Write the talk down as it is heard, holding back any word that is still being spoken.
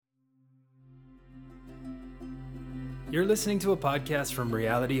You're listening to a podcast from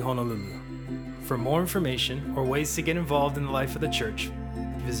Reality Honolulu. For more information or ways to get involved in the life of the church,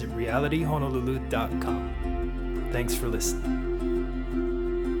 visit realityhonolulu.com. Thanks for listening.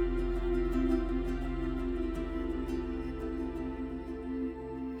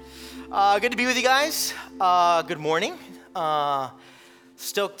 Good to be with you guys. Good morning.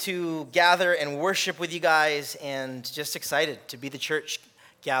 Stoked to gather and worship with you guys, and just excited to be the church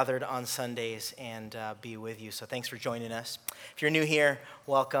gathered on Sundays and be with you. So thanks for joining us. If you're new here,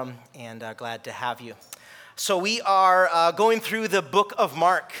 welcome, and glad to have you. So we are going through the book of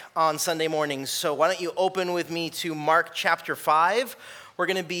Mark on Sunday mornings. So why don't you open with me to Mark chapter 5. We're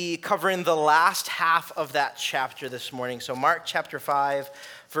going to be covering the last half of that chapter this morning. So Mark chapter 5,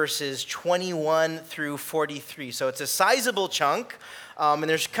 verses 21 through 43. So it's a sizable chunk. And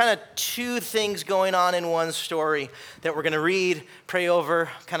there's kind of two things going on in one story that we're going to read, pray over,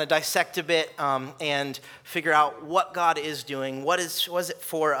 kind of dissect a bit, and figure out what God is doing, what is it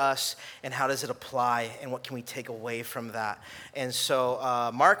for us, and how does it apply, and what can we take away from that. And so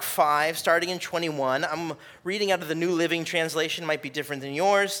Mark 5, starting in 21, I'm reading out of the New Living Translation. Might be different than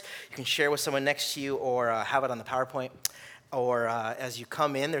yours. You can share with someone next to you or have it on the PowerPoint. Or as you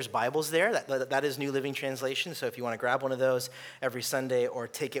come in, there's Bibles there. That is New Living Translation. So if you want to grab one of those every Sunday or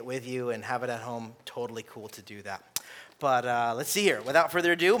take it with you and have it at home, totally cool to do that. But let's see here. Without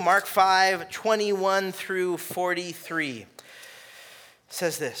further ado, Mark 5, 21 through 43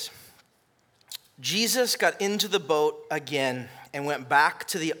 says this. Jesus got into the boat again and went back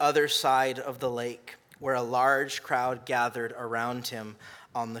to the other side of the lake, where a large crowd gathered around him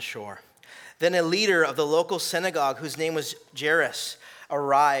on the shore. Then a leader of the local synagogue, whose name was Jairus,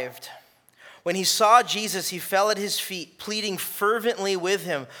 arrived. When he saw Jesus, he fell at his feet, pleading fervently with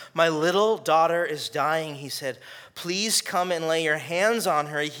him. "My little daughter is dying," he said. "Please come and lay your hands on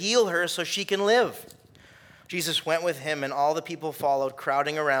her, heal her so she can live." Jesus went with him, and all the people followed,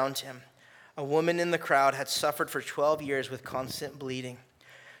 crowding around him. A woman in the crowd had suffered for 12 years with constant bleeding.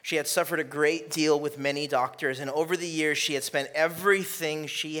 She had suffered a great deal with many doctors, and over the years she had spent everything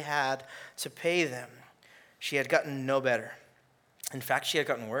she had to pay them. She had gotten no better. In fact, she had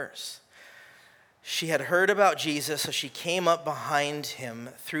gotten worse. She had heard about Jesus, so she came up behind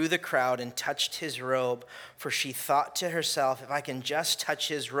him through the crowd and touched his robe, for she thought to herself, "If I can just touch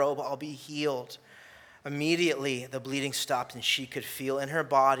his robe, I'll be healed." Immediately, the bleeding stopped, and she could feel in her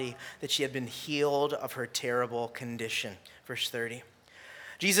body that she had been healed of her terrible condition. Verse 30.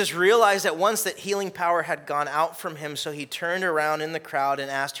 Jesus realized at once that healing power had gone out from him, so he turned around in the crowd and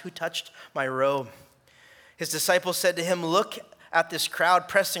asked, "Who touched my robe?" His disciples said to him, "Look at this crowd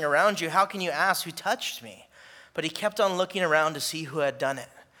pressing around you. How can you ask, 'Who touched me?'" But he kept on looking around to see who had done it.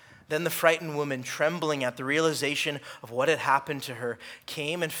 Then the frightened woman, trembling at the realization of what had happened to her,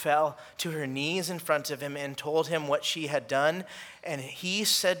 came and fell to her knees in front of him and told him what she had done. And he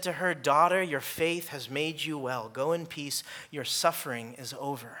said to her, "Daughter, your faith has made you well. Go in peace. Your suffering is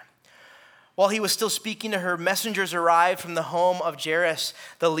over." While he was still speaking to her, messengers arrived from the home of Jairus,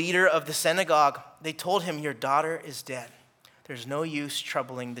 the leader of the synagogue. They told him, "Your daughter is dead. There's no use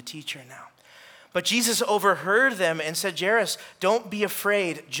troubling the teacher now." But Jesus overheard them and said, "Jairus, don't be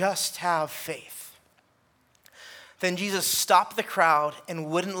afraid, just have faith." Then Jesus stopped the crowd and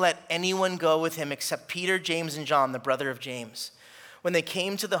wouldn't let anyone go with him except Peter, James, and John, the brother of James. When they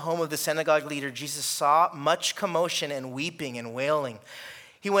came to the home of the synagogue leader, Jesus saw much commotion and weeping and wailing.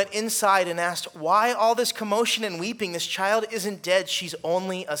 He went inside and asked, "Why all this commotion and weeping? This child isn't dead, she's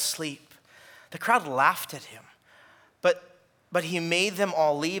only asleep." The crowd laughed at him. But he made them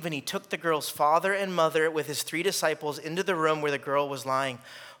all leave, and he took the girl's father and mother with his 3 disciples into the room where the girl was lying.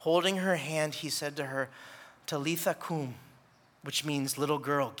 Holding her hand, he said to her, "Talitha cum," which means, "Little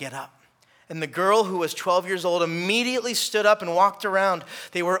girl, get up." And the girl, who was 12 years old, immediately stood up and walked around.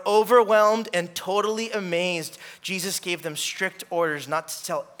 They were overwhelmed and totally amazed. Jesus gave them strict orders not to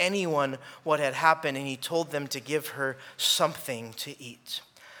tell anyone what had happened, and he told them to give her something to eat.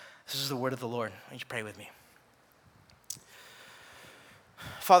 This is the word of the Lord. Would you pray with me?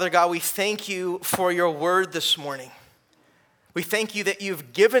 Father God, we thank you for your word this morning. We thank you that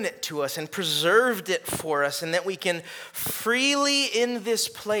you've given it to us and preserved it for us, and that we can freely in this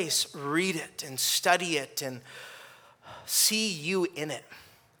place read it and study it and see you in it.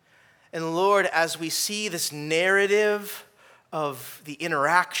 And Lord, as we see this narrative of the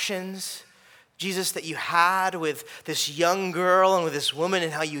interactions, Jesus, that you had with this young girl and with this woman,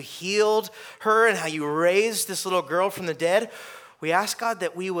 and how you healed her and how you raised this little girl from the dead, we ask, God,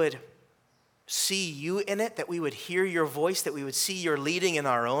 that we would see you in it, that we would hear your voice, that we would see your leading in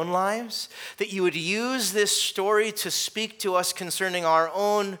our own lives, that you would use this story to speak to us concerning our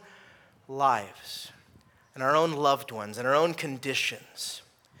own lives. and our own loved ones and our own conditions.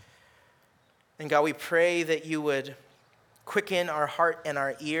 And God, we pray that you would quicken our heart and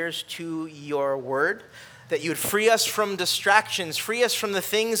our ears to your word, that you would free us from distractions, free us from the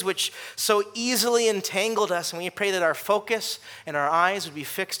things which so easily entangled us. And we pray that our focus and our eyes would be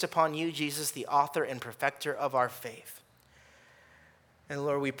fixed upon you, Jesus, the author and perfecter of our faith. And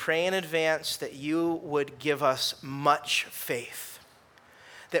Lord, we pray in advance that you would give us much faith,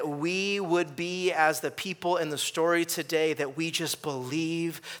 that we would be as the people in the story today, that we just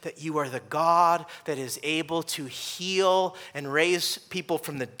believe that you are the God that is able to heal and raise people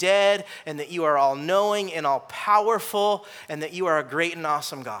from the dead, and that you are all-knowing and all-powerful, and that you are a great and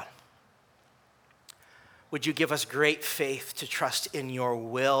awesome God. Would you give us great faith to trust in your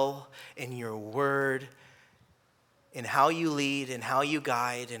will, in your word, in how you lead and how you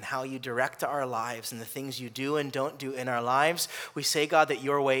guide and how you direct our lives and the things you do and don't do in our lives. We say, God, that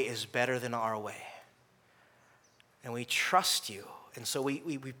your way is better than our way. And we trust you. And so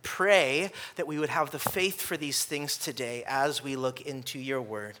we pray that we would have the faith for these things today as we look into your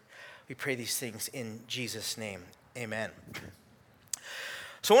word. We pray these things in Jesus' name. Amen.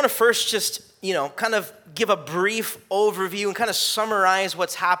 So I want to first just, kind of give a brief overview and kind of summarize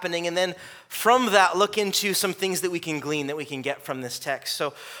what's happening, and then from that look into some things that we can glean, that we can get from this text.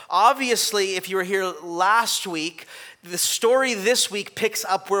 So obviously, if you were here last week, the story this week picks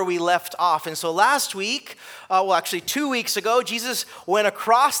up where we left off. And so last week, 2 weeks ago, Jesus went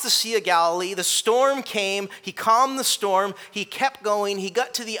across the Sea of Galilee. The storm came. He calmed the storm. He kept going. He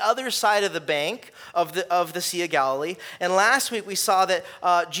got to the other side of the bank of the Sea of Galilee. And last week, we saw that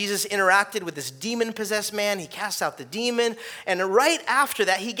Jesus interacted with this demon-possessed man. He cast out the demon. And right after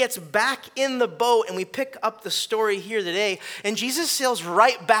that, he gets back in the boat, and we pick up the story here today. And Jesus sails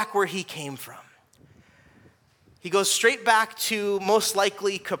right back where he came from. He goes straight back to most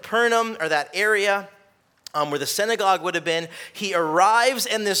likely Capernaum, or that area where the synagogue would have been. He arrives,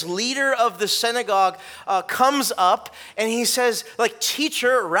 and this leader of the synagogue comes up, and he says,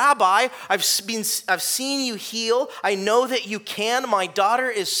 "Teacher, Rabbi, I've seen you heal. I know that you can. My daughter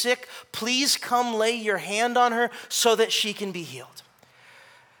is sick. Please come lay your hand on her so that she can be healed."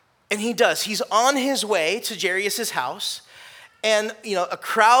 And he does. He's on his way to Jairus' house. And, a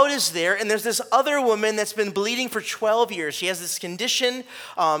crowd is there, and there's this other woman that's been bleeding for 12 years. She has this condition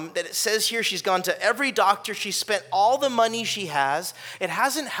that it says here she's gone to every doctor. She spent all the money she has. It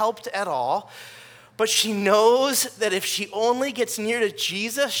hasn't helped at all. But she knows that if she only gets near to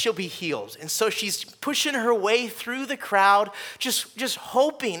Jesus, she'll be healed. And so she's pushing her way through the crowd, just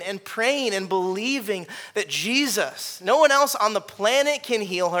hoping and praying and believing that Jesus, no one else on the planet can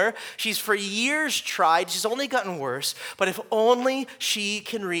heal her. She's for years tried. She's only gotten worse. But if only she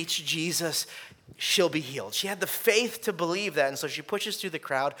can reach Jesus, she'll be healed. She had the faith to believe that, and so she pushes through the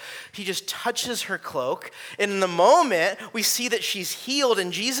crowd. He just touches her cloak, and in the moment, we see that she's healed,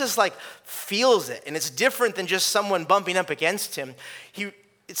 and Jesus, feels it, and it's different than just someone bumping up against him.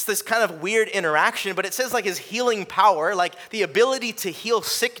 It's this kind of weird interaction, but it says, his healing power, the ability to heal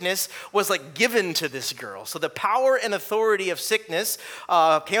sickness was, given to this girl. So the power and authority of sickness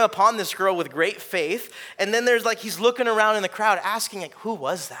came upon this girl with great faith, and then there's, he's looking around in the crowd asking, who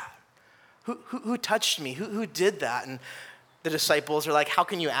was that? Who touched me? Who did that? And the disciples are like, how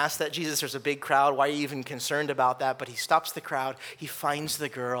can you ask that, Jesus? There's a big crowd. Why are you even concerned about that? But he stops the crowd. He finds the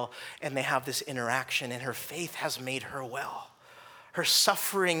girl, and they have this interaction, and her faith has made her well. Her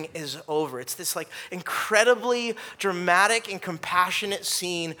suffering is over. It's this incredibly dramatic and compassionate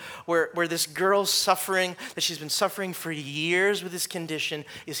scene where this girl's suffering, that she's been suffering for years with this condition,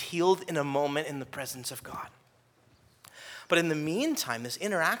 is healed in a moment in the presence of God. But in the meantime, this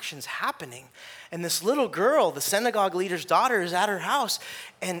interaction's happening. And this little girl, the synagogue leader's daughter, is at her house,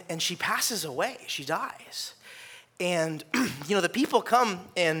 and she passes away. She dies. And, the people come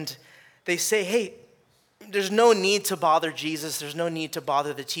and they say, hey, there's no need to bother Jesus. There's no need to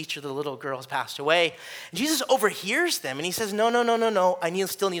bother the teacher. The little girl has passed away. And Jesus overhears them, and he says, no. I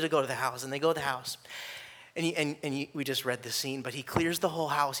still need to go to the house. And they go to the house. We just read this scene, but he clears the whole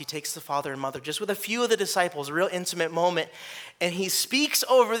house. He takes the father and mother, just with a few of the disciples, a real intimate moment. And he speaks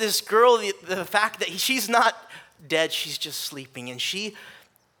over this girl, the fact that she's not dead, she's just sleeping. And she,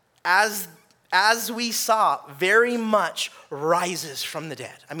 as we saw, very much rises from the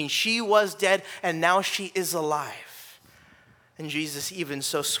dead. I mean, she was dead, and now she is alive. And Jesus even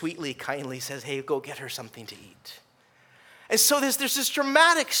so sweetly, kindly says, hey, go get her something to eat. And so there's this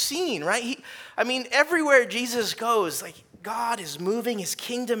dramatic scene, right? Everywhere Jesus goes, God is moving, his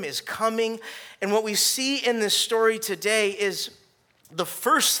kingdom is coming. And what we see in this story today is the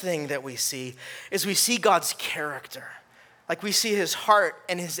first thing that we see is we see God's character. Like we see his heart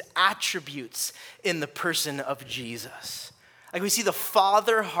and his attributes in the person of Jesus. Like we see the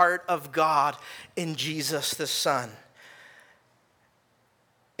Father heart of God in Jesus the Son.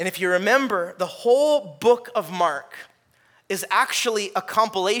 And if you remember, the whole book of Mark is actually a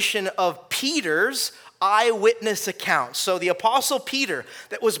compilation of Peter's eyewitness accounts. So the Apostle Peter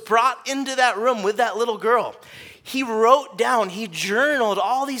that was brought into that room with that little girl, he wrote down, he journaled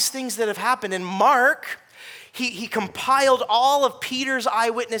all these things that have happened. And Mark, he compiled all of Peter's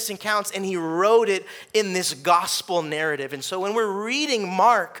eyewitness accounts and he wrote it in this gospel narrative. And so when we're reading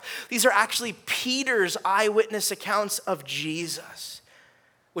Mark, these are actually Peter's eyewitness accounts of Jesus,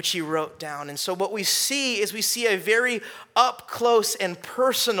 which he wrote down. And so what we see is we see a very up close and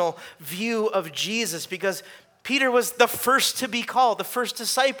personal view of Jesus, because Peter was the first to be called, the first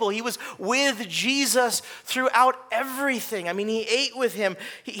disciple. He was with Jesus throughout everything. I mean, he ate with him.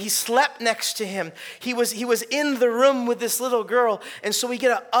 He slept next to him. He was in the room with this little girl. And so we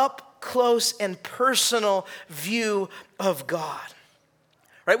get an up close and personal view of God.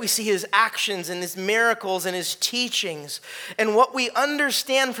 Right? We see his actions and his miracles and his teachings. And what we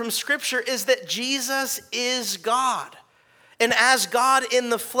understand from Scripture is that Jesus is God. And as God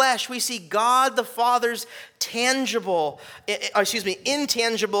in the flesh, we see God the Father's intangible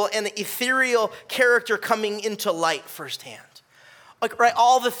and ethereal character coming into light firsthand. Like, right,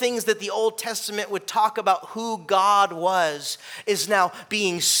 all the things that the Old Testament would talk about who God was is now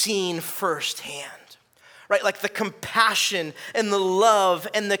being seen firsthand. Right, like the compassion and the love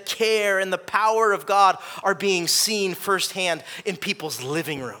and the care and the power of God are being seen firsthand in people's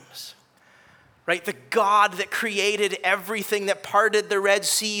living rooms. Right, the God that created everything, that parted the Red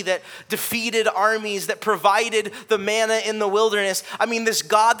Sea, that defeated armies, that provided the manna in the wilderness. I mean, this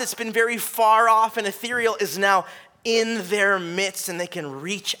God that's been very far off and ethereal is now in their midst, and they can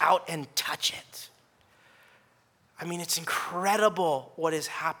reach out and touch it. I mean, it's incredible what is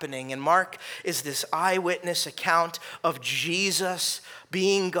happening. And Mark is this eyewitness account of Jesus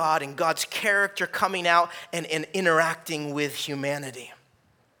being God and God's character coming out and interacting with humanity.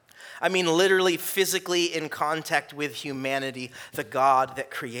 I mean, literally, physically in contact with humanity, the God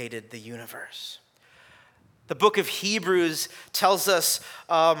that created the universe. The book of Hebrews tells us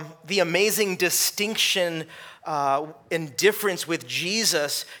the amazing distinction and difference with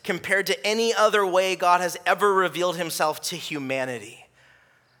Jesus compared to any other way God has ever revealed himself to humanity.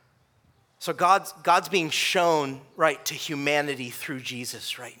 So God's being shown, right, to humanity through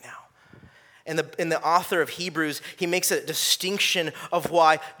Jesus right now. And the author of Hebrews, he makes a distinction of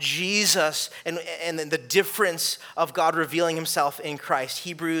why Jesus and the difference of God revealing himself in Christ.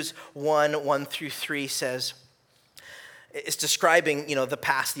 Hebrews 1:1-3 says, it's describing, the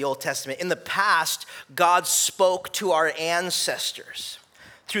past, the Old Testament. In the past, God spoke to our ancestors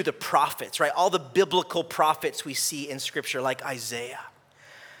through the prophets, right? All the biblical prophets we see in Scripture, like Isaiah.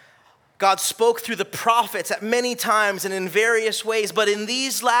 God spoke through the prophets at many times and in various ways, but in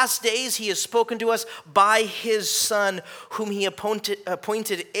these last days, he has spoken to us by his Son, whom he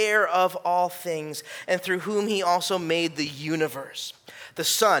appointed heir of all things, and through whom he also made the universe. The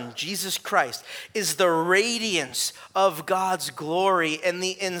Son, Jesus Christ, is the radiance of God's glory and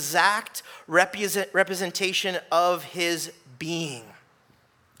the exact representation of his being,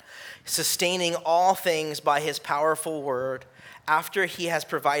 sustaining all things by his powerful word. After he has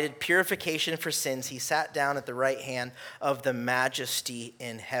provided purification for sins, he sat down at the right hand of the Majesty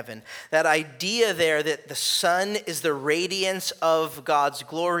in heaven. That idea there that the Son is the radiance of God's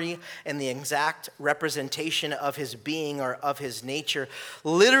glory and the exact representation of his being or of his nature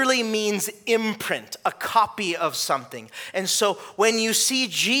literally means imprint, a copy of something. And so when you see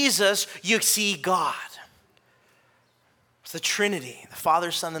Jesus, you see God. It's the Trinity, the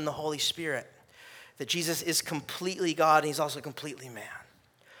Father, Son, and the Holy Spirit. That Jesus is completely God and he's also completely man.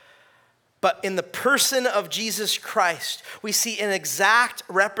 But in the person of Jesus Christ, we see an exact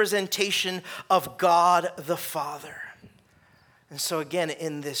representation of God the Father. And so again,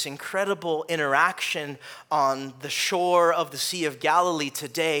 in this incredible interaction on the shore of the Sea of Galilee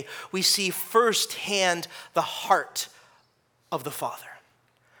today, we see firsthand the heart of the Father.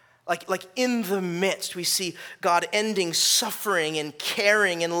 Like in the midst, we see God ending suffering and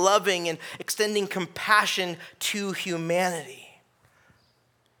caring and loving and extending compassion to humanity.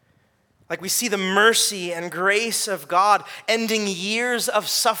 Like we see the mercy and grace of God ending years of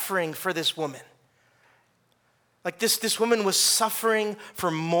suffering for this woman. Like this woman was suffering for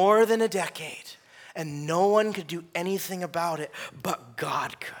more than a decade, and no one could do anything about it, but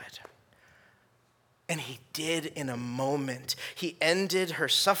God could. And he did in a moment. He ended her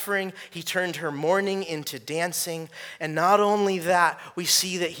suffering. He turned her mourning into dancing. And not only that, we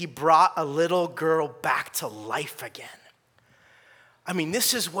see that he brought a little girl back to life again. I mean,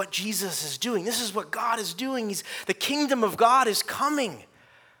 this is what Jesus is doing. This is what God is doing. The kingdom of God is coming.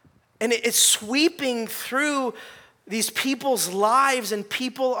 And it's sweeping through these people's lives, and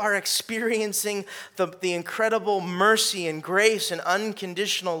people are experiencing the incredible mercy and grace and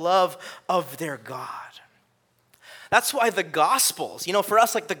unconditional love of their God. That's why the Gospels, for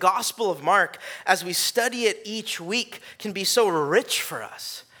us, like the Gospel of Mark, as we study it each week, can be so rich for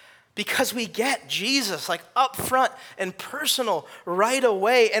us. Because we get Jesus like up front and personal right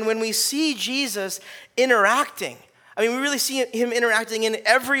away. And when we see Jesus interacting, we really see him interacting in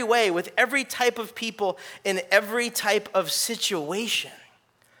every way with every type of people in every type of situation.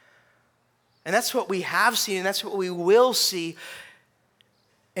 And that's what we have seen, and that's what we will see.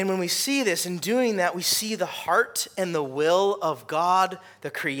 And when we see this and doing that, we see the heart and the will of God,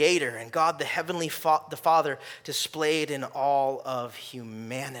 the Creator, and God, the Heavenly the Father, displayed in all of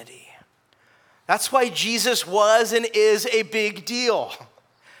humanity. That's why Jesus was and is a big deal.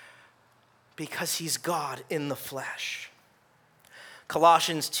 Because he's God in the flesh.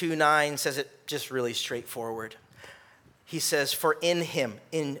 Colossians 2:9 says it just really straightforward. He says, for in him,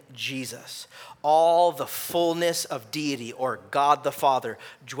 in Jesus, all the fullness of deity, or God the Father,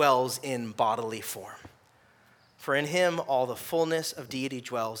 dwells in bodily form. For in him, all the fullness of deity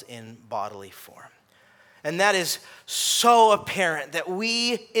dwells in bodily form. And that is so apparent that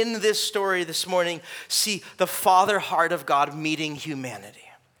we, in this story this morning, see the Father heart of God meeting humanity.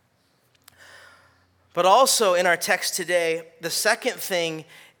 But also in our text today, the second thing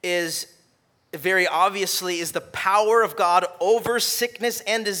is, very obviously, is the power of God over sickness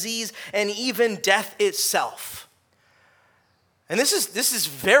and disease and even death itself. And this is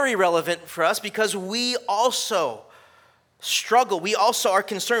very relevant for us because we also struggle. We also are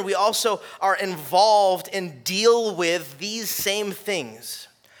concerned. We also are involved and deal with these same things.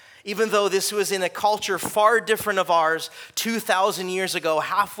 Even though this was in a culture far different of ours 2,000 years ago,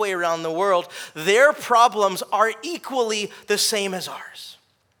 halfway around the world, their problems are equally the same as ours.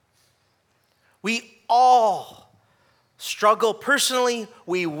 We all struggle personally.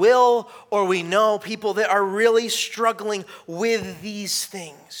 We will, or we know people that are really struggling with these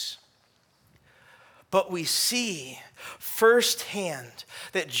things. But we see firsthand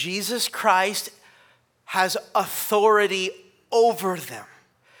that Jesus Christ has authority over them.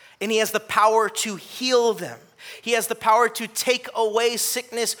 And he has the power to heal them. He has the power to take away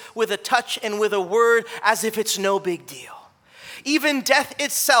sickness with a touch and with a word as if it's no big deal. Even death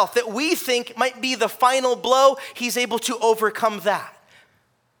itself, that we think might be the final blow, he's able to overcome that.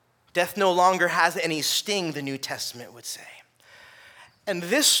 Death no longer has any sting, the New Testament would say. And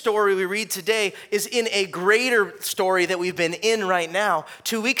this story we read today is in a greater story that we've been in right now.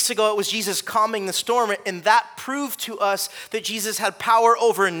 2 weeks ago, it was Jesus calming the storm, and that proved to us that Jesus had power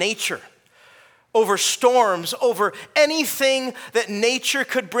over nature, over storms, over anything that nature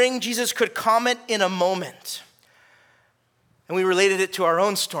could bring. Jesus could calm it in a moment. And we related it to our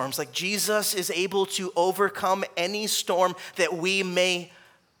own storms. Like Jesus is able to overcome any storm that we may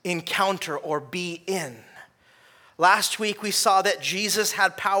encounter or be in. Last week, we saw that Jesus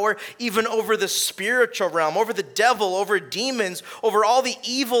had power even over the spiritual realm, over the devil, over demons, over all the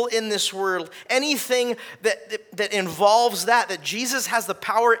evil in this world. Anything that involves that Jesus has the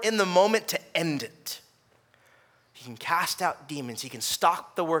power in the moment to end it. He can cast out demons. He can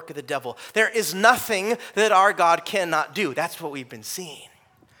stop the work of the devil. There is nothing that our God cannot do. That's what we've been seeing.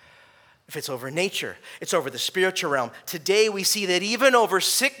 If it's over nature, it's over the spiritual realm. Today we see that even over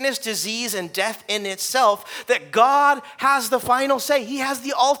sickness, disease, and death in itself, that God has the final say. He has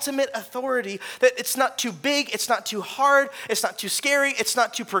the ultimate authority, that it's not too big, it's not too hard, it's not too scary, it's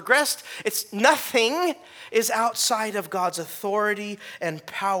not too progressed. Nothing is outside of God's authority and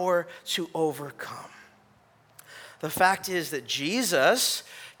power to overcome. The fact is that Jesus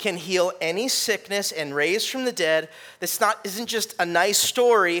can heal any sickness and raise from the dead. This isn't just a nice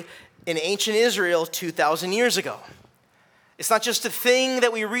story in ancient Israel 2,000 years ago. It's not just a thing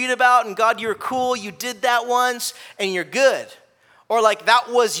that we read about and God, you're cool, you did that once and you're good. Or like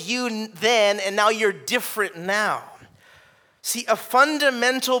that was you then and now you're different now. See, a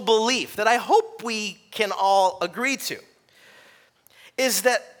fundamental belief that I hope we can all agree to is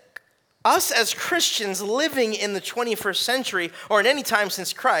that us as Christians living in the 21st century or at any time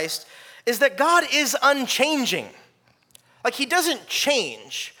since Christ is that God is unchanging. Like he doesn't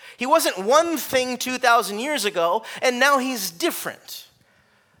change. He wasn't one thing 2,000 years ago, and now he's different.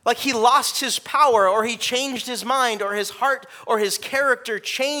 Like he lost his power, or he changed his mind, or his heart, or his character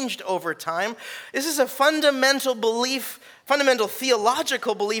changed over time. This is a fundamental belief, fundamental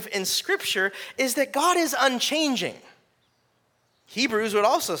theological belief in Scripture, is that God is unchanging. Hebrews would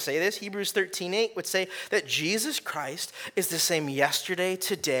also say this. Hebrews 13:8 would say that Jesus Christ is the same yesterday,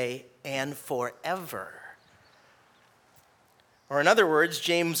 today, and forever. Or in other words,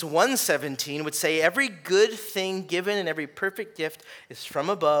 James 1:17 would say, every good thing given and every perfect gift is from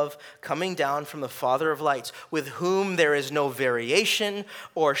above, coming down from the Father of lights, with whom there is no variation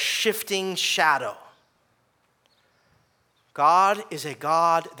or shifting shadow. God is a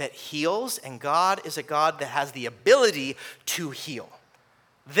God that heals, and God is a God that has the ability to heal.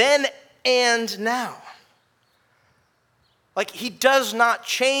 Then and now. Like, he does not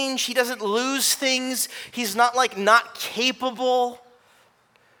change. He doesn't lose things. He's not not capable.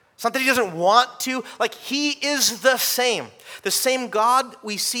 It's not that he doesn't want to. Like, he is the same. The same God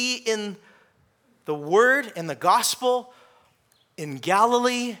we see in the Word, in the Gospel, in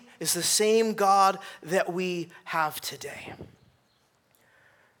Galilee, is the same God that we have today.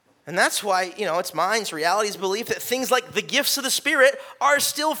 And that's why, it's Minds, Reality's belief that things like the gifts of the Spirit are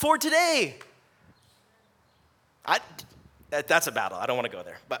still for today. That's a battle. I don't want to go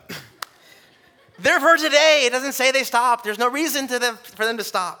there. But they're for today. It doesn't say they stop. There's no reason for them to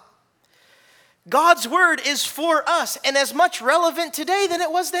stop. God's word is for us and as much relevant today than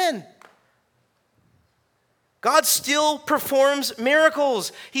it was then. God still performs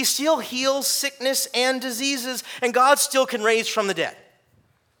miracles. He still heals sickness and diseases, and God still can raise from the dead.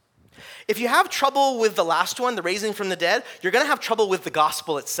 If you have trouble with the last one, the raising from the dead, you're going to have trouble with the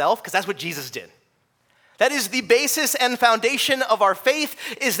gospel itself, because that's what Jesus did. That is the basis and foundation of our faith,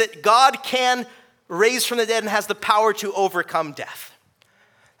 is that God can raise from the dead and has the power to overcome death.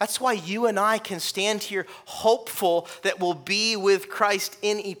 That's why you and I can stand here hopeful that we'll be with Christ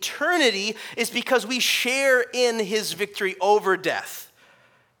in eternity, is because we share in his victory over death.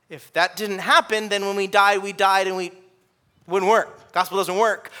 If that didn't happen, then when we died and we wouldn't work. Gospel doesn't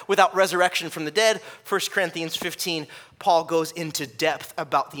work without resurrection from the dead. 1 Corinthians 15, Paul goes into depth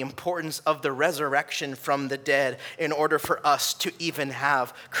about the importance of the resurrection from the dead in order for us to even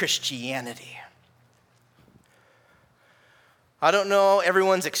have Christianity. I don't know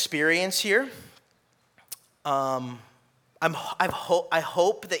everyone's experience here. I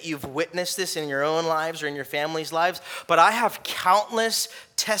hope that you've witnessed this in your own lives or in your family's lives, but I have countless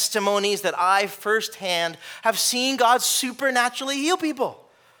testimonies that I firsthand have seen God supernaturally heal people.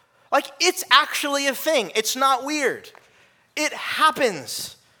 Like, it's actually a thing. It's not weird. It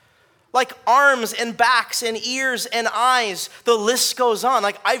happens. Like arms and backs and ears and eyes, the list goes on.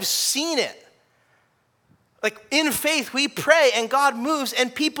 Like, I've seen it. Like, in faith, we pray and God moves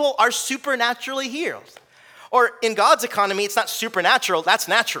and people are supernaturally healed. Or in God's economy, it's not supernatural, that's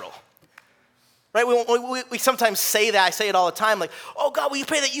natural. Right? We sometimes say that, I say it all the time, like, oh God, we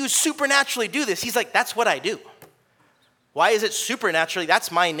pray that you supernaturally do this. He's like, that's what I do. Why is it supernaturally?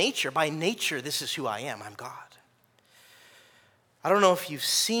 That's my nature. By nature, this is who I am. I'm God. I don't know if you've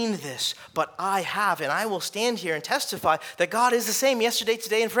seen this, but I have, and I will stand here and testify that God is the same yesterday,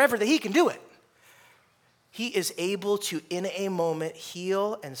 today, and forever, that he can do it. He is able to, in a moment,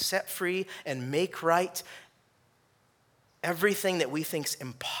 heal and set free and make right everything that we think is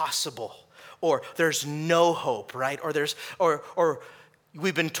impossible, or there's no hope, right? Or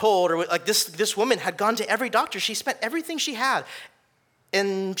we've been told, or like this woman had gone to every doctor. She spent everything she had,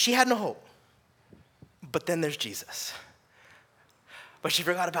 and she had no hope. But then there's Jesus. But she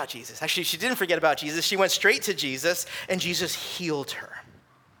forgot about Jesus. Actually, she didn't forget about Jesus. She went straight to Jesus, and Jesus healed her.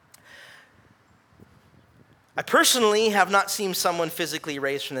 I personally have not seen someone physically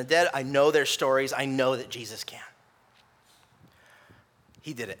raised from the dead. I know their stories. I know that Jesus can.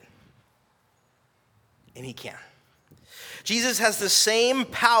 He did it. And he can. Jesus has the same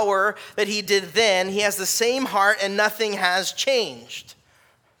power that he did then. He has the same heart, and nothing has changed.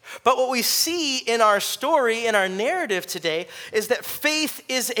 But what we see in our story, in our narrative today, is that faith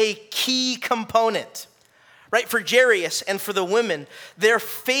is a key component. Right? For Jairus and for the women, their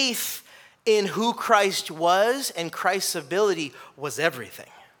faith in who Christ was and Christ's ability was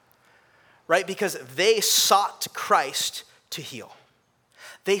everything. Right? Because they sought Christ to heal.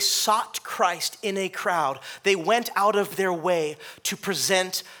 They sought Christ in a crowd. They went out of their way to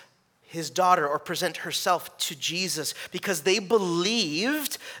present his daughter or present herself to Jesus because they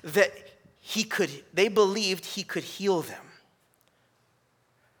believed that he could heal them.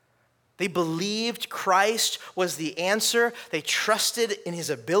 They believed Christ was the answer. They trusted in his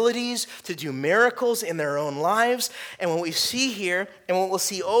abilities to do miracles in their own lives. And what we see here, and what we'll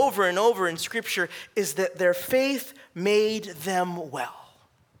see over and over in Scripture, is that their faith made them well.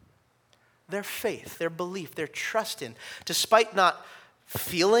 Their faith, their belief, their trust in, despite not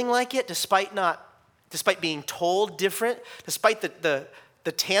feeling like it, despite being told different, despite the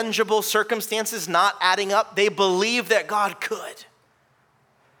tangible circumstances not adding up, they believed that God could.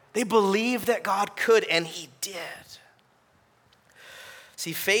 They believed that God could, and he did.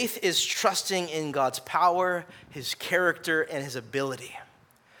 See, faith is trusting in God's power, his character, and his ability.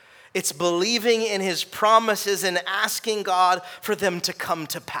 It's believing in his promises and asking God for them to come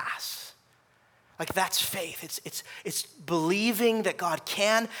to pass. Like, that's faith. It's believing that God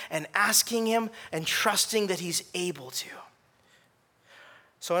can and asking him and trusting that he's able to.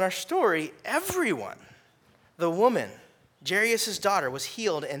 So in our story, everyone, the woman, Jairus' daughter, was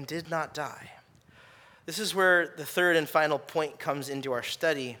healed and did not die. This is where the third and final point comes into our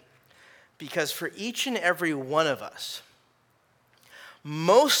study, because for each and every one of us,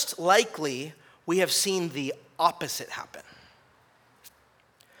 most likely we have seen the opposite happen.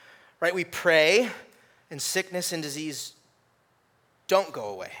 Right? We pray and sickness and disease don't go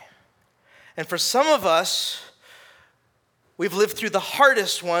away. And for some of us, we've lived through the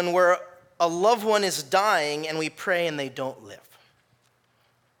hardest one where a loved one is dying and we pray and they don't live.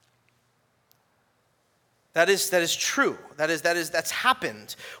 That is true. That's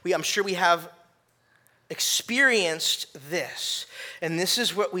happened. I'm sure we have experienced this. And this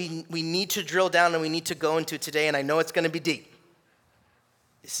is what we need to drill down and we need to go into today. And I know it's going to be deep.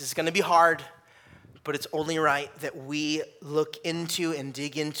 This is going to be hard, but it's only right that we look into and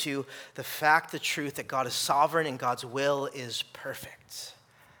dig into the fact, the truth that God is sovereign and God's will is perfect.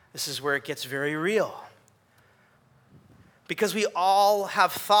 This is where it gets very real. Because we all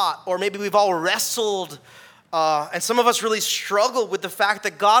have thought, or maybe we've all wrestled, and some of us really struggle with the fact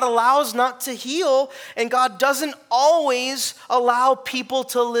that God allows not to heal, and God doesn't always allow people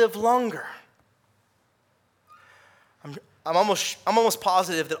to live longer. I'm almost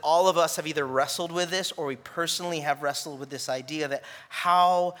positive that all of us have either wrestled with this or we personally have wrestled with this idea that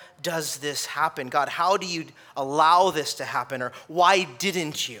how does this happen? God, how do you allow this to happen? Or why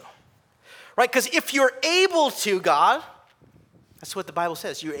didn't you? Right? Because if you're able to, God, that's what the Bible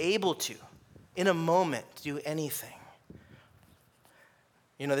says. You're able to, in a moment, do anything.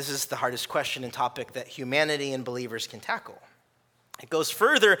 You know, this is the hardest question and topic that humanity and believers can tackle. It goes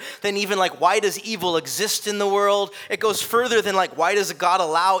further than even like, why does evil exist in the world? It goes further than like, why does God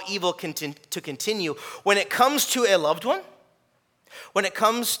allow evil to continue? When it comes to a loved one, when it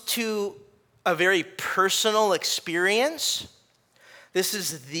comes to a very personal experience, this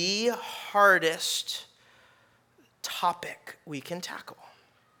is the hardest topic we can tackle.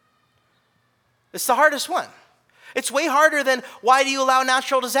 It's the hardest one. It's way harder than why do you allow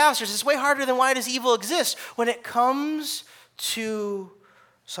natural disasters? It's way harder than why does evil exist when it comes to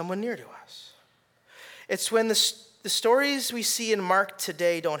someone near to us. It's when the stories we see in Mark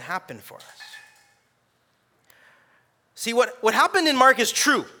today don't happen for us. See, what happened in Mark is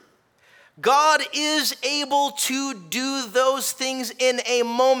true. God is able to do those things in a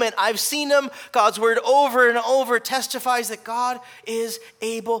moment. I've seen them. God's word over and over testifies that God is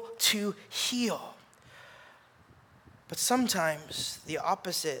able to heal. But sometimes the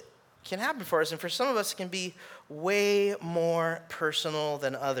opposite can happen for us, and for some of us it can be way more personal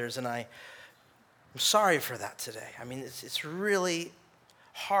than others, and I'm sorry for that today. I mean, it's really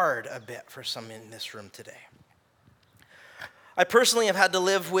hard a bit for some in this room today. I personally have had to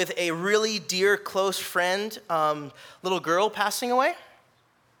live with a really dear, close friend, little girl passing away.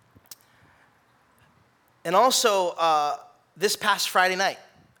 And also, this past Friday night,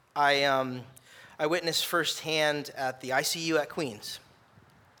 I witnessed firsthand at the ICU at Queens.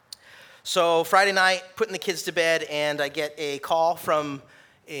 So Friday night, putting the kids to bed, and I get a call from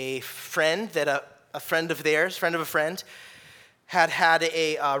a friend that a friend of theirs, friend of a friend, had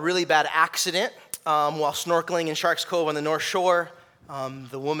a really bad accident while snorkeling in Sharks Cove on the North Shore.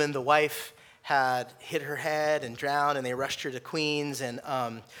 The woman, the wife, had hit her head and drowned, and they rushed her to Queens. And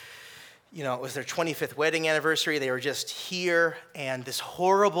it was their 25th wedding anniversary. They were just here, and this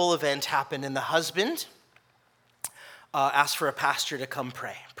horrible event happened, and the husband asked for a pastor to come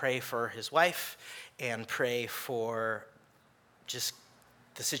pray for his wife and pray for just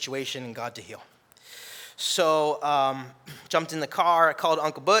the situation and God to heal. So jumped in the car, I called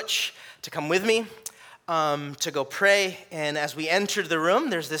Uncle Butch to come with me to go pray. And as we entered the room,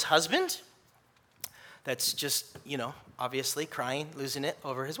 there's this husband that's just, obviously crying, losing it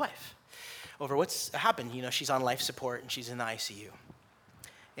over his wife, over what's happened. She's on life support and she's in the ICU.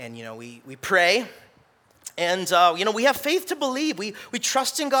 And, we pray. And, we have faith to believe. We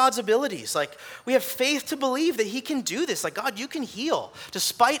trust in God's abilities. Like, we have faith to believe that he can do this. Like, God, you can heal.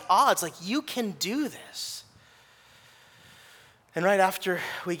 Despite odds, like, you can do this. And right after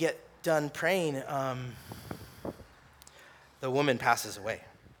we get done praying, the woman passes away.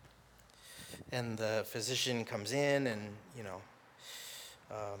 And the physician comes in and,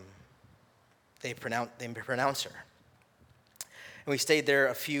 they pronounce her. And we stayed there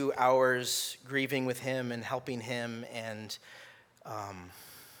a few hours grieving with him and helping him and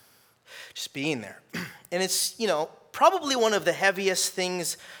just being there. And it's, probably one of the heaviest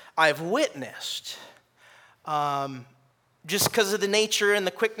things I've witnessed. Just because of the nature and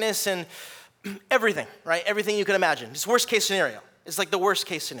the quickness and everything, right? Everything you can imagine. It's worst case scenario. It's like the worst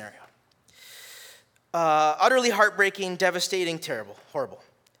case scenario. Utterly heartbreaking, devastating, terrible, horrible.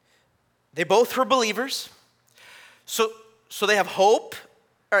 They both were believers. So they have hope.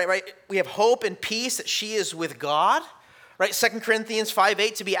 All right? We have hope and peace that she is with God. Right? 2 Corinthians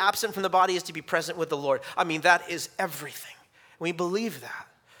 5:8, to be absent from the body is to be present with the Lord. I mean, that is everything. We believe that.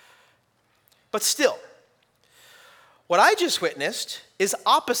 But still, what I just witnessed is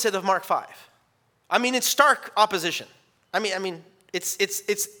opposite of Mark 5. I mean, it's stark opposition. I mean, it's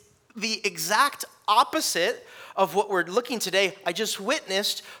the exact opposite of what we're looking today. I just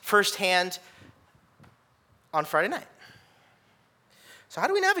witnessed firsthand on Friday night. So how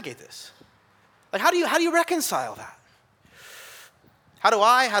do we navigate this? Like, how do you reconcile that? How do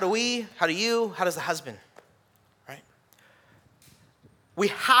I, how do we, how do you, how does the husband, right? We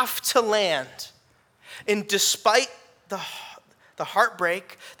have to land in, despite the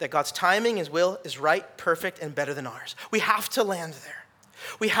heartbreak, that God's timing, his will is right, perfect, and better than ours. We have to land there.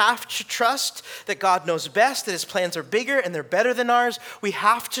 We have to trust that God knows best, that his plans are bigger and they're better than ours. We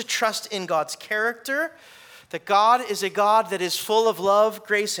have to trust in God's character, that God is a God that is full of love,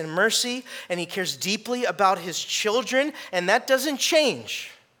 grace, and mercy, and he cares deeply about his children, and that doesn't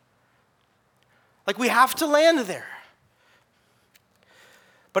change. Like, we have to land there.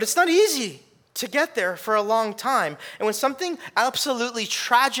 But it's not easy to get there for a long time. And when something absolutely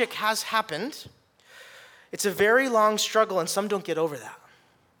tragic has happened, it's a very long struggle, and some don't get over that.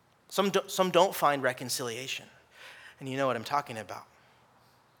 Some don't find reconciliation. And you know what I'm talking about.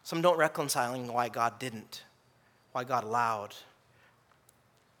 Some don't reconciling why God didn't. Why God allowed.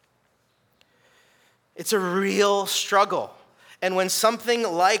 It's a real struggle. And when something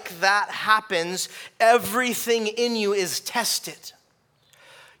like that happens, everything in you is tested.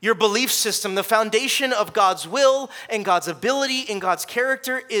 Your belief system, the foundation of God's will and God's ability and God's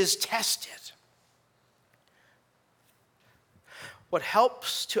character is tested. What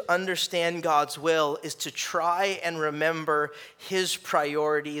helps to understand God's will is to try and remember his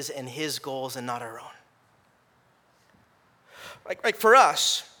priorities and his goals and not our own. Like for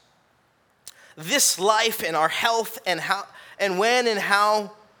us, this life and our health and how and when and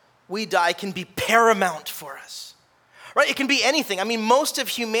how we die can be paramount for us. Right? It can be anything. I mean, most of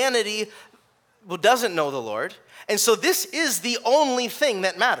humanity doesn't know the Lord, and so this is the only thing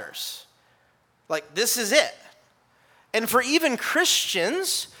that matters. Like, this is it. And for even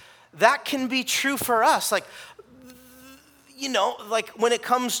Christians, that can be true for us. Like, like when it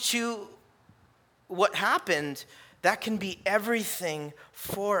comes to what happened, that can be everything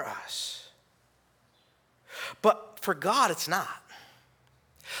for us. But for God, it's not.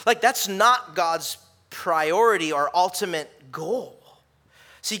 Like, that's not God's priority or ultimate goal.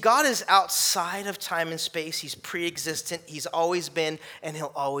 See, God is outside of time and space. He's pre-existent. He's always been, and he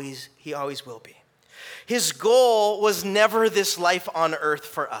always will be. His goal was never this life on earth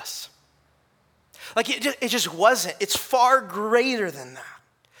for us. Like, it just wasn't. It's far greater than that.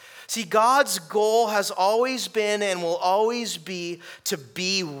 See, God's goal has always been and will always be to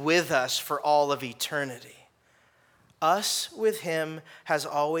be with us for all of eternity. Us with him has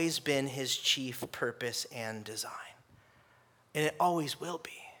always been his chief purpose and design. And it always will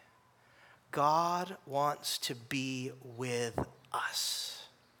be. God wants to be with us.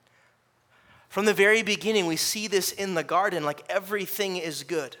 From the very beginning, we see this in the garden, like everything is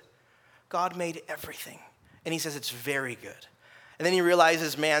good. God made everything. And he says it's very good. And then he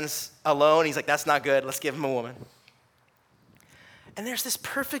realizes man's alone. He's like, that's not good. Let's give him a woman. And there's this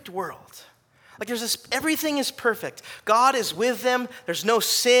perfect world. Like everything is perfect. God is with them. There's no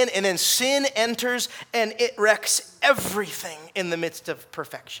sin. And then sin enters and it wrecks everything in the midst of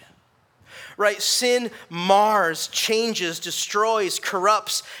perfection. Right? Sin mars, changes, destroys,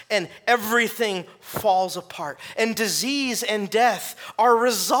 corrupts, and everything falls apart. And disease and death are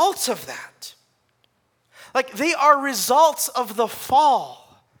results of that. Like, they are results of the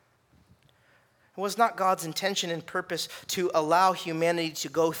fall. It was not God's intention and purpose to allow humanity to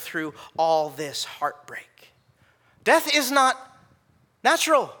go through all this heartbreak. Death is not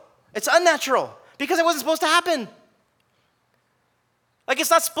natural. It's unnatural because it wasn't supposed to happen. Like,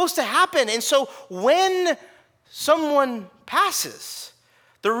 it's not supposed to happen. And so when someone passes,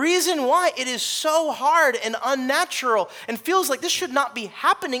 the reason why it is so hard and unnatural and feels like this should not be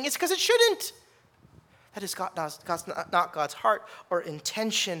happening is because it shouldn't. That is not God's heart or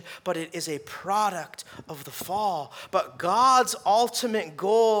intention, but it is a product of the fall. But God's ultimate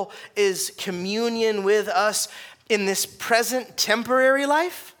goal is communion with us in this present temporary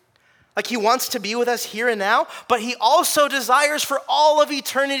life. Like he wants to be with us here and now, but he also desires for all of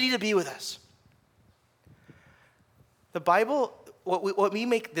eternity to be with us. The Bible, what we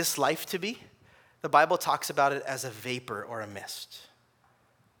make this life to be, the Bible talks about it as a vapor or a mist,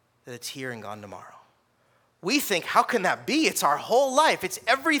 that it's here and gone tomorrow. We think, how can that be? It's our whole life. It's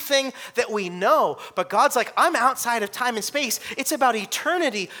everything that we know. But God's like, I'm outside of time and space. It's about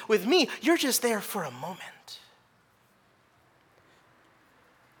eternity with me. You're just there for a moment.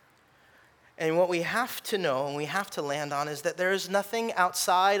 And what we have to know and we have to land on is that there is nothing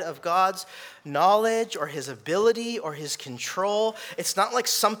outside of God's knowledge or his ability or his control. It's not like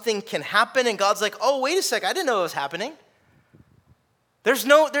something can happen and God's like, oh, wait a sec, I didn't know it was happening. There's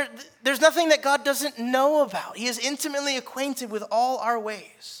nothing that God doesn't know about. He is intimately acquainted with all our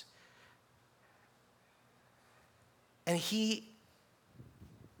ways. And he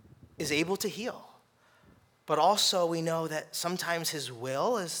is able to heal. But also we know that sometimes his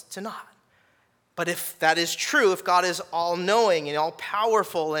will is to not. But if that is true, if God is all-knowing and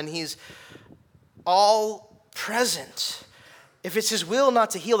all-powerful and he's all-present, if it's his will not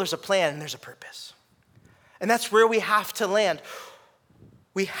to heal, there's a plan and there's a purpose. And that's where we have to land.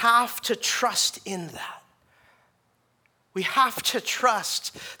 We have to trust in that. We have to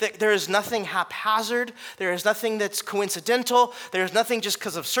trust that there is nothing haphazard. There is nothing that's coincidental. There is nothing just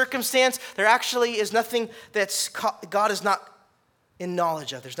because of circumstance. There actually is nothing that's God is not in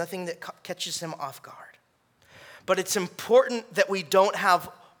knowledge of. There's nothing that catches him off guard. But it's important that we don't have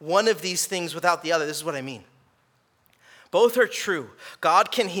one of these things without the other. This is what I mean. Both are true.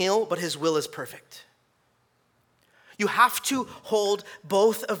 God can heal, but his will is perfect. You have to hold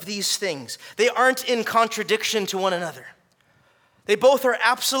both of these things. They aren't in contradiction to one another. They both are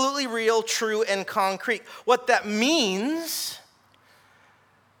absolutely real, true, and concrete. What that means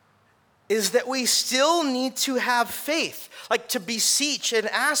is that we still need to have faith, like to beseech and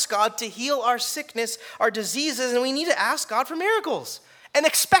ask God to heal our sickness, our diseases, and we need to ask God for miracles and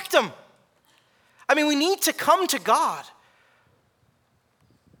expect them. I mean, we need to come to God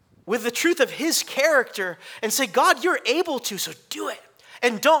with the truth of his character and say, God, you're able to, so do it.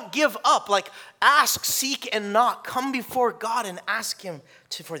 And don't give up. Like, ask, seek, and knock. Come before God and ask him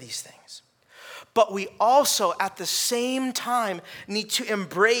for these things. But we also, at the same time, need to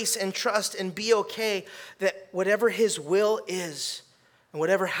embrace and trust and be okay that whatever his will is and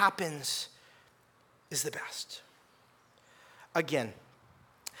whatever happens is the best. Again,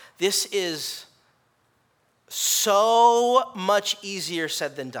 this is so much easier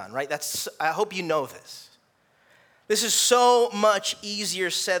said than done, right? I hope you know this. This is so much easier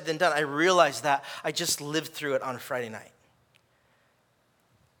said than done. I realize that. I just lived through it on Friday night.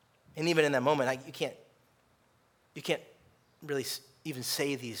 And even in that moment, you can't really even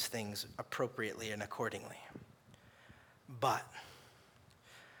say these things appropriately and accordingly. But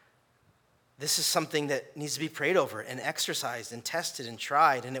this is something that needs to be prayed over and exercised and tested and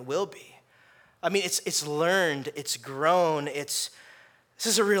tried, and it will be. I mean, it's learned, it's grown, this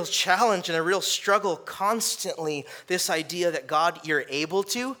is a real challenge and a real struggle constantly, this idea that God, you're able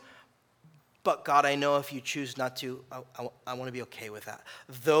to, but God, I know if you choose not to, I want to be okay with that.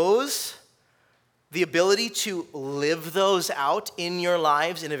 The ability to live those out in your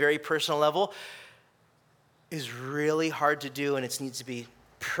lives in a very personal level is really hard to do, and it needs to be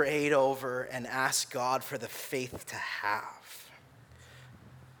prayed over and ask God for the faith to have.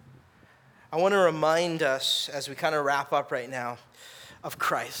 I want to remind us, as we kind of wrap up right now, of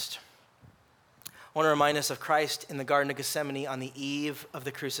Christ. I want to remind us of Christ in the Garden of Gethsemane on the eve of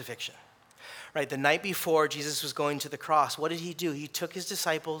the crucifixion. Right, the night before Jesus was going to the cross, what did he do? He took his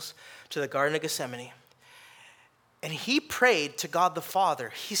disciples to the Garden of Gethsemane, and he prayed to God the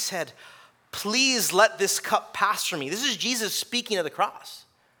Father. He said, please let this cup pass from me. This is Jesus speaking of the cross.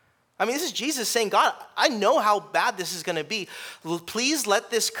 I mean, this is Jesus saying, God, I know how bad this is going to be. Please let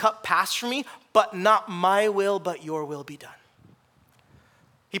this cup pass from me, but not my will, but your will be done.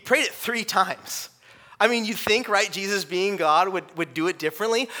 He prayed it 3 times. I mean, you'd think, right, Jesus being God would do it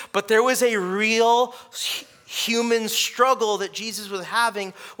differently, but there was a real human struggle that Jesus was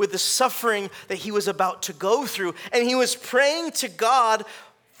having with the suffering that he was about to go through, and he was praying to God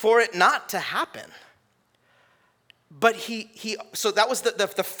for it not to happen. But so that was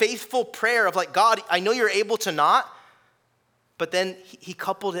the faithful prayer of like, God, I know you're able to not, but then he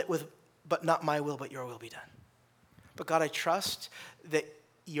coupled it with, but not my will, but your will be done. But God, I trust that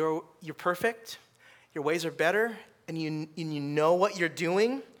you're perfect, your ways are better, and you know what you're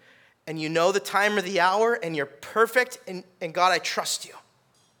doing, and you know the time or the hour, and you're perfect, and God, I trust you.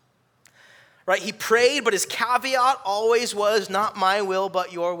 Right? He prayed, but his caveat always was, not my will,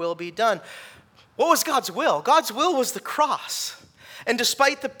 but your will be done. What was God's will? God's will was the cross. And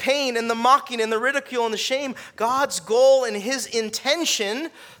despite the pain and the mocking and the ridicule and the shame, God's goal and his intention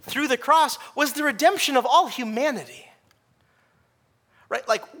through the cross was the redemption of all humanity. Right?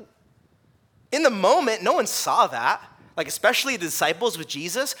 Like, in the moment, no one saw that. Like, especially the disciples with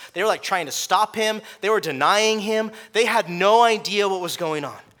Jesus, they were like trying to stop him. They were denying him. They had no idea what was going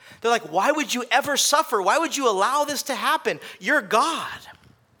on. They're like, why would you ever suffer? Why would you allow this to happen? You're God.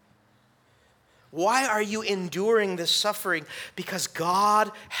 Why are you enduring this suffering? Because God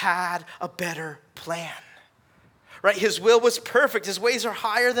had a better plan. Right? His will was perfect. His ways are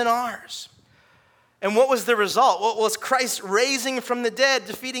higher than ours. And what was the result? What was Christ raising from the dead,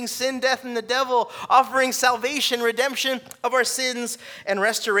 defeating sin, death, and the devil, offering salvation, redemption of our sins, and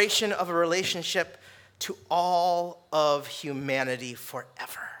restoration of a relationship to all of humanity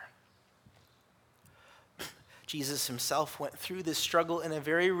forever. Jesus himself went through this struggle in a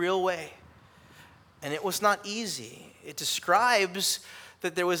very real way. And it was not easy. It describes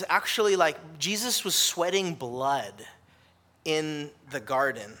that there was actually Jesus was sweating blood in the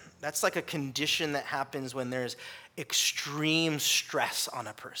garden. That's like a condition that happens when there's extreme stress on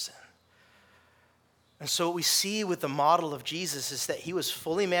a person. And so what we see with the model of Jesus is that he was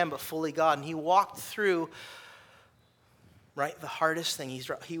fully man but fully God. And he walked through, right, the hardest thing.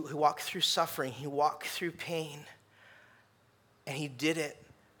 He walked through suffering. He walked through pain. And he did it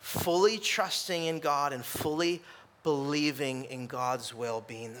fully trusting in God and fully believing in God's will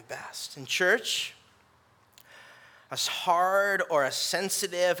being the best. In church, as hard or as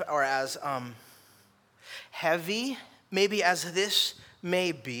sensitive or as heavy maybe as this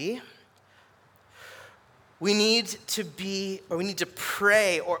may be, we need to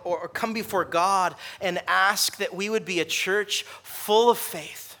pray or come before God and ask that we would be a church full of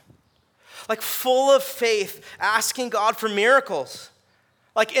faith. Like full of faith, asking God for miracles.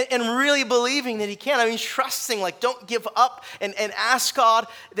 And really believing that he can. I mean, trusting, don't give up and ask God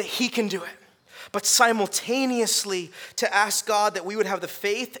that he can do it. But simultaneously to ask God that we would have the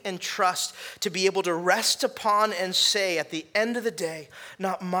faith and trust to be able to rest upon and say at the end of the day,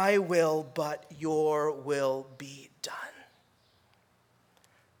 not my will, but your will be done.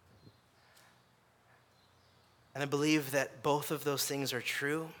 And I believe that both of those things are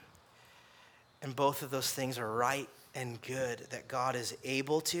true, and both of those things are right and good, that God is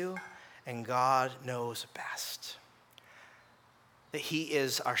able to, and God knows best. That he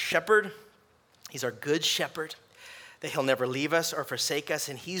is our shepherd, he's our good shepherd, that he'll never leave us or forsake us,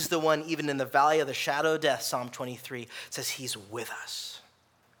 and he's the one, even in the valley of the shadow of death, Psalm 23 says he's with us.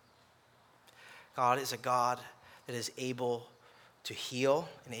 God is a God that is able to heal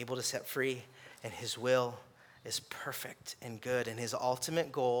and able to set free, and his will is perfect and good, and his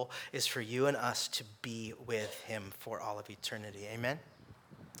ultimate goal is for you and us to be with him for all of eternity. Amen?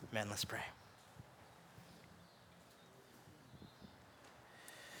 Amen. Let's pray.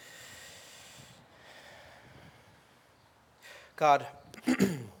 God,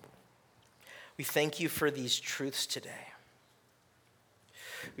 we thank you for these truths today.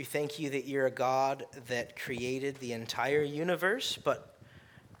 We thank you that you're a God that created the entire universe, but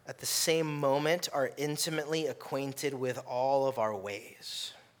at the same moment are intimately acquainted with all of our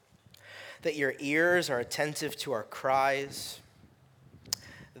ways. That your ears are attentive to our cries,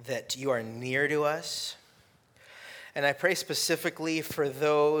 that you are near to us. And I pray specifically for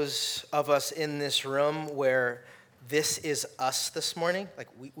those of us in this room where this is us this morning.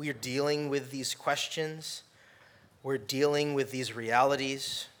 We're dealing with these questions. We're dealing with these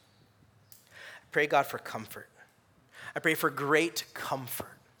realities. I pray, God, for comfort. I pray for great comfort.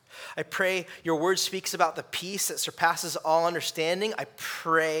 I pray your word speaks about the peace that surpasses all understanding. I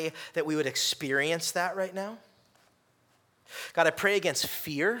pray that we would experience that right now. God, I pray against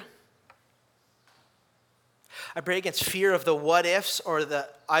fear. I pray against fear of the what ifs or the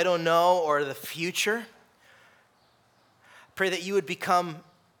I don't know or the future. I pray that you would become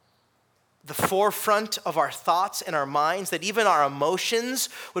the forefront of our thoughts and our minds, that even our emotions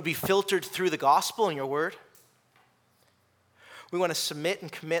would be filtered through the gospel and your word. We want to submit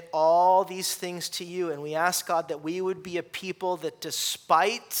and commit all these things to you, and we ask, God, that we would be a people that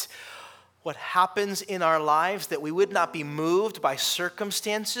despite what happens in our lives, that we would not be moved by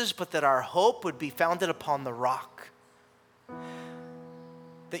circumstances, but that our hope would be founded upon the rock.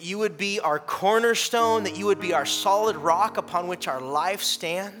 That you would be our cornerstone, that you would be our solid rock upon which our life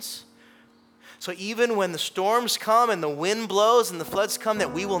stands. So even when the storms come and the wind blows and the floods come,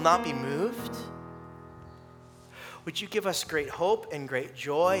 that we will not be moved. would you give us great hope and great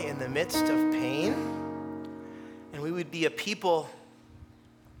joy in the midst of pain? And we would be a people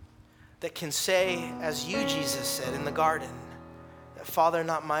that can say, as you, Jesus, said in the garden, that Father,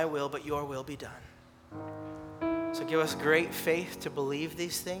 not my will, but your will be done. So give us great faith to believe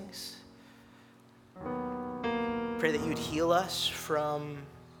these things. Pray that you'd heal us from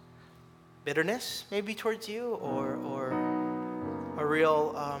bitterness, maybe towards you, or a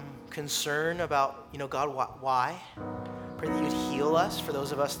real concern about, God, why? Pray that you'd heal us for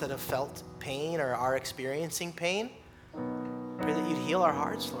those of us that have felt pain or are experiencing pain. Pray that you'd heal our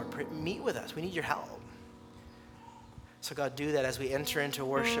hearts, Lord. Meet with us. We need your help. So God, do that as we enter into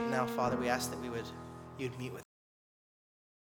worship now, Father. We ask that you'd meet with us.